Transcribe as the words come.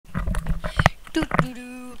Do do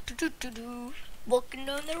do do do do do. Walking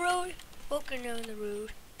down the road, walking down the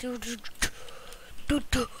road. Do do do do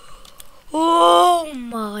do. Oh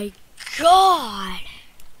my God!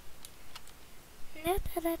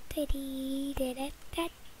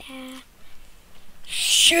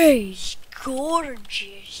 She's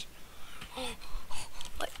gorgeous.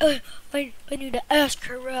 I need to ask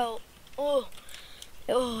her out. Oh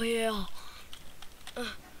yeah.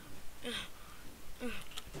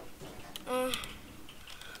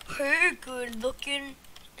 Hey, good looking.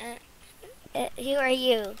 Who are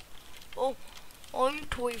you? Oh, I'm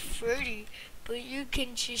Toy Freddy, but you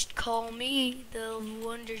can just call me the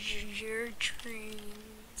wonders of your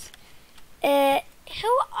dreams.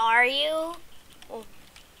 Who are you? Oh,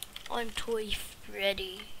 I'm Toy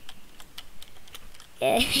Freddy.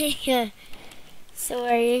 So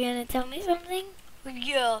are you gonna tell me something?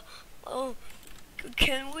 Yeah. Oh,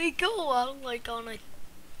 can we go out like on a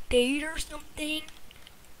date or something?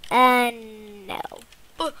 No.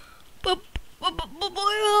 But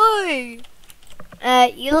why?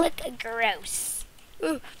 You look gross.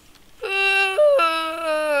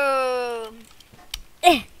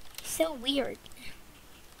 So weird.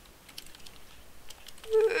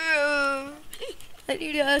 I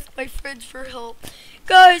need to ask my friends for help.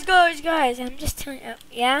 Guys, I'm just telling you.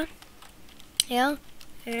 Yeah? Yeah?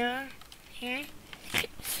 Yeah? Here?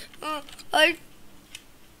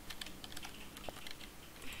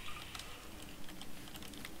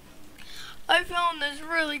 I found this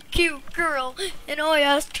really cute girl, and I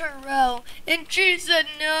asked her out, and she said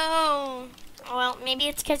no. Well, maybe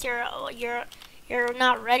it's because you're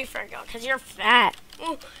not ready for a girl, because you're fat.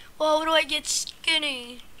 Well, how do I get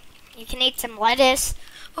skinny? You can eat some lettuce.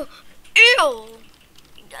 Ew!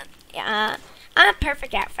 I'm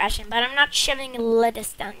perfect at fashion, but I'm not shoving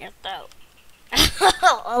lettuce down your throat.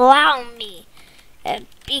 Allow me.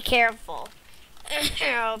 Be careful.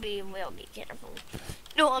 We'll be careful.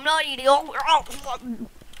 No, I'm not eating.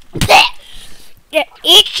 Yeah,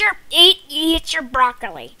 eat your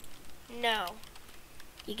broccoli. No.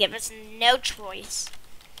 You give us no choice.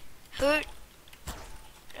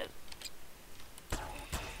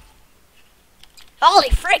 Holy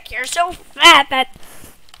frick, you're so fat that...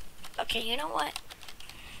 Okay, you know what?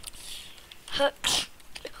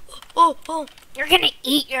 You're gonna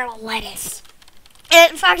eat your lettuce.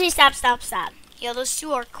 Foxy, stop. Yeah, let's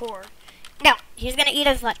do our core. No, he's gonna eat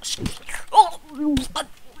his lettuce. Oh,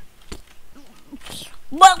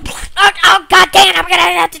 Oh, god damn, I'm gonna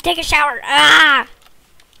have to take a shower. Ah!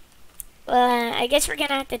 I guess we're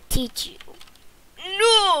gonna have to teach you.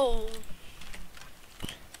 no!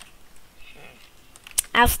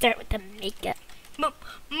 I'll start with the makeup.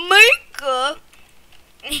 Makeup?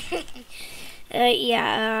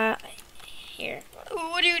 Here.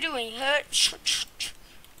 What are you doing?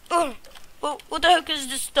 What the heck is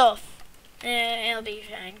this stuff? It'll be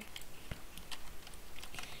fine.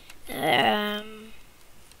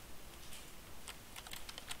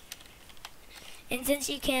 And since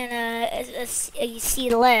you can, you see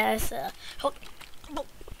less,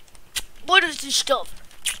 what is this stuff?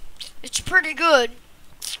 It's pretty good.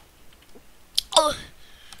 Oh,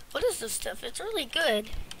 what is this stuff? It's really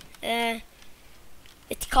good.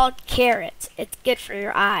 It's called carrots. It's good for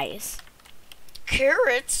your eyes.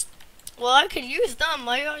 Carrots? Well, I could use them.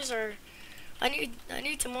 My eyes are... I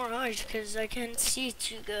need some more eyes because I can't see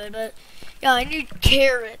too good. But yeah, I need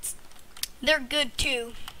carrots. They're good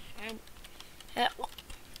too.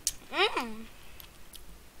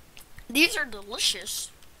 These are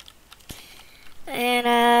delicious. And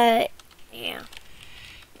yeah.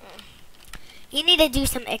 You need to do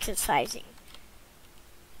some exercising.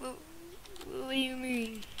 What do you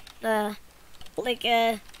mean? Try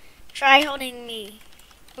holding me.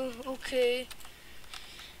 Okay.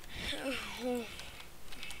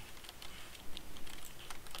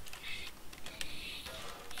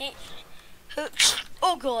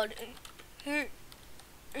 Oh God.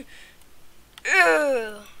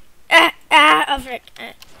 Oh frick.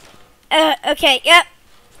 Okay, yep.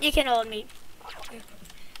 You can hold me.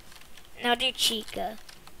 Now do Chica.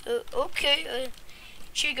 Okay,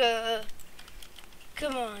 Chica,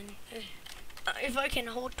 come on. If I can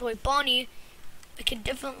hold Toy Bonnie, I can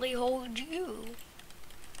definitely hold you.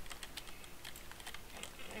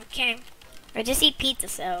 Okay. Or just eat pizza,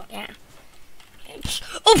 so, yeah.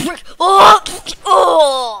 Oh, frick! Oh!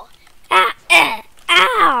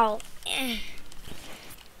 Ow!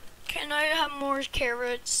 Can I have more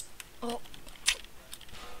carrots? Oh,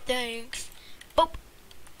 thanks.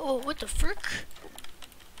 Oh, what the frick?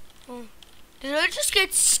 Oh, did I just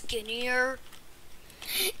get skinnier?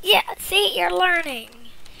 Yeah, see, you're learning.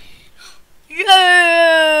 Yay!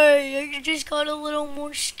 I it just got a little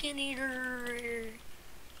more skinnier.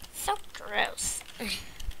 So gross. You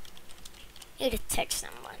need to text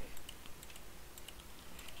someone.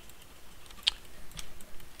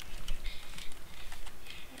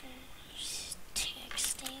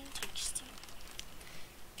 Texting.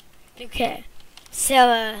 Okay.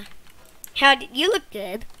 So, how did you look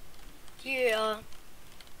good? Yeah.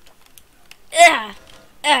 Ugh.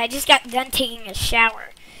 I just got done taking a shower.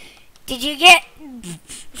 Did you get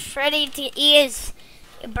Freddy to eat his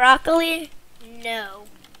broccoli? No.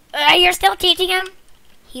 You're still teaching him?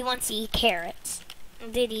 He wants to eat carrots.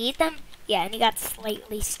 Did he eat them? Yeah, and he got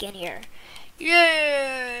slightly skinnier.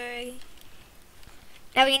 Yay!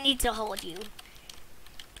 Now we need to hold you.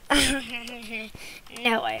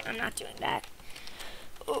 No way, I'm not doing that.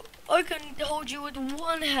 Oh, I can hold you with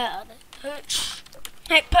one hand.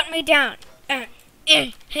 Hey, put me down. Hey.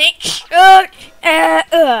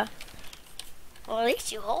 Well, at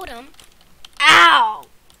least you hold him. Ow!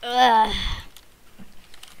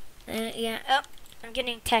 Yeah. Oh, I'm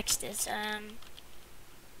getting texts.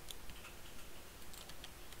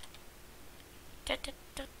 Okay.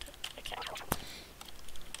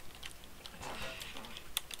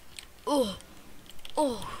 Oh.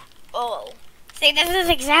 See, this is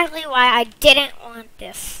exactly why I didn't want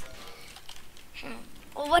this.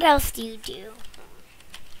 Well, what else do you do?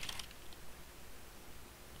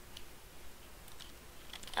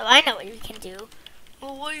 Oh, I know what you can do.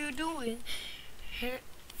 Well, what are you doing?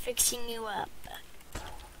 Fixing you up.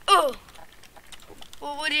 Oh.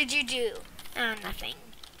 Well, what did you do? Oh, nothing.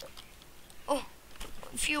 I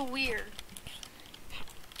feel weird.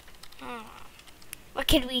 What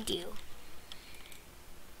could we do?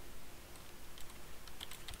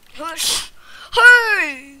 Hush!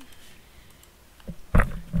 Hey!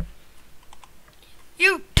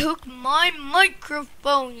 You took my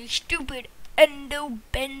microphone, you stupid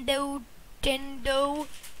endo-bendo dendo.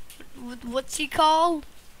 What's he called?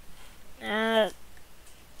 I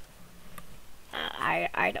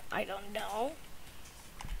don't know.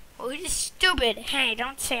 Oh, he's stupid. Hey,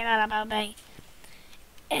 don't say that about me.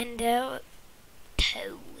 Endo,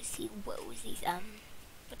 toesy, woesy,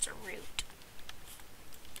 what's a root?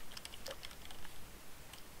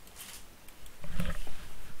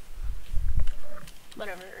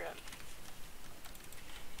 Whatever.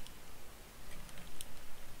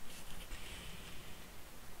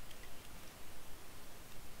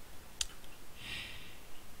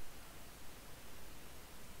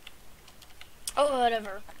 Oh,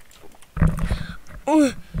 whatever.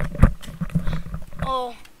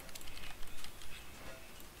 Oh.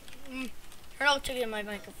 You're not taking my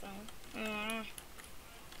microphone.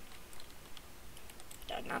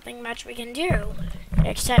 There's nothing much we can do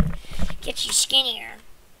except get you skinnier.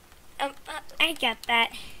 I got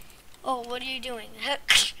that. Oh, what are you doing?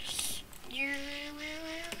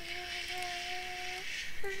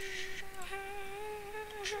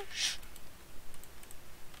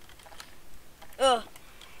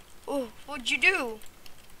 Oh, what'd you do?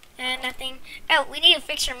 Nothing. Oh, we need to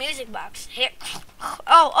fix your music box. Here.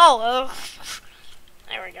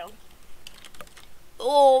 There we go.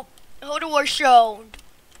 Oh, how do I sound?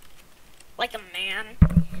 Like a man.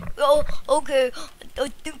 Oh, okay. I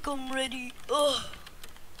think I'm ready. What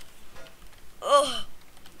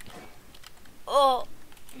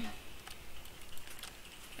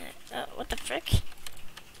the frick?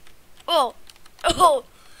 Oh.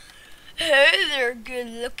 Hey there, good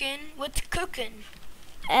looking. What's cooking?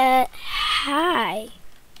 Hi.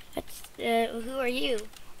 Who are you?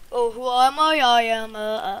 Oh, who am I? I am,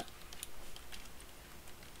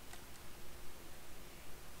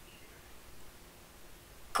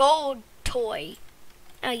 gold toy.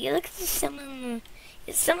 Oh, you look like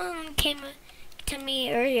someone came to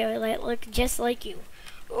me earlier that looked just like you.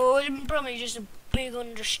 Oh, it's probably just a big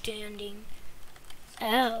understanding.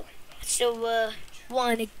 Oh. So,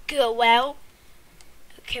 wanna go out?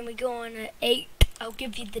 Can we go on at 8? I'll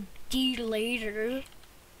give you the D later.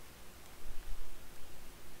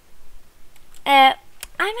 I'm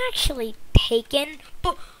actually taken.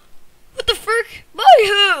 But, what the frick? By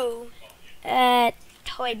who?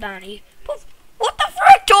 Toy Bonnie. What the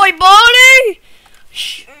frick, Toy Bonnie?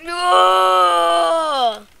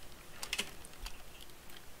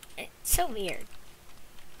 It's so weird.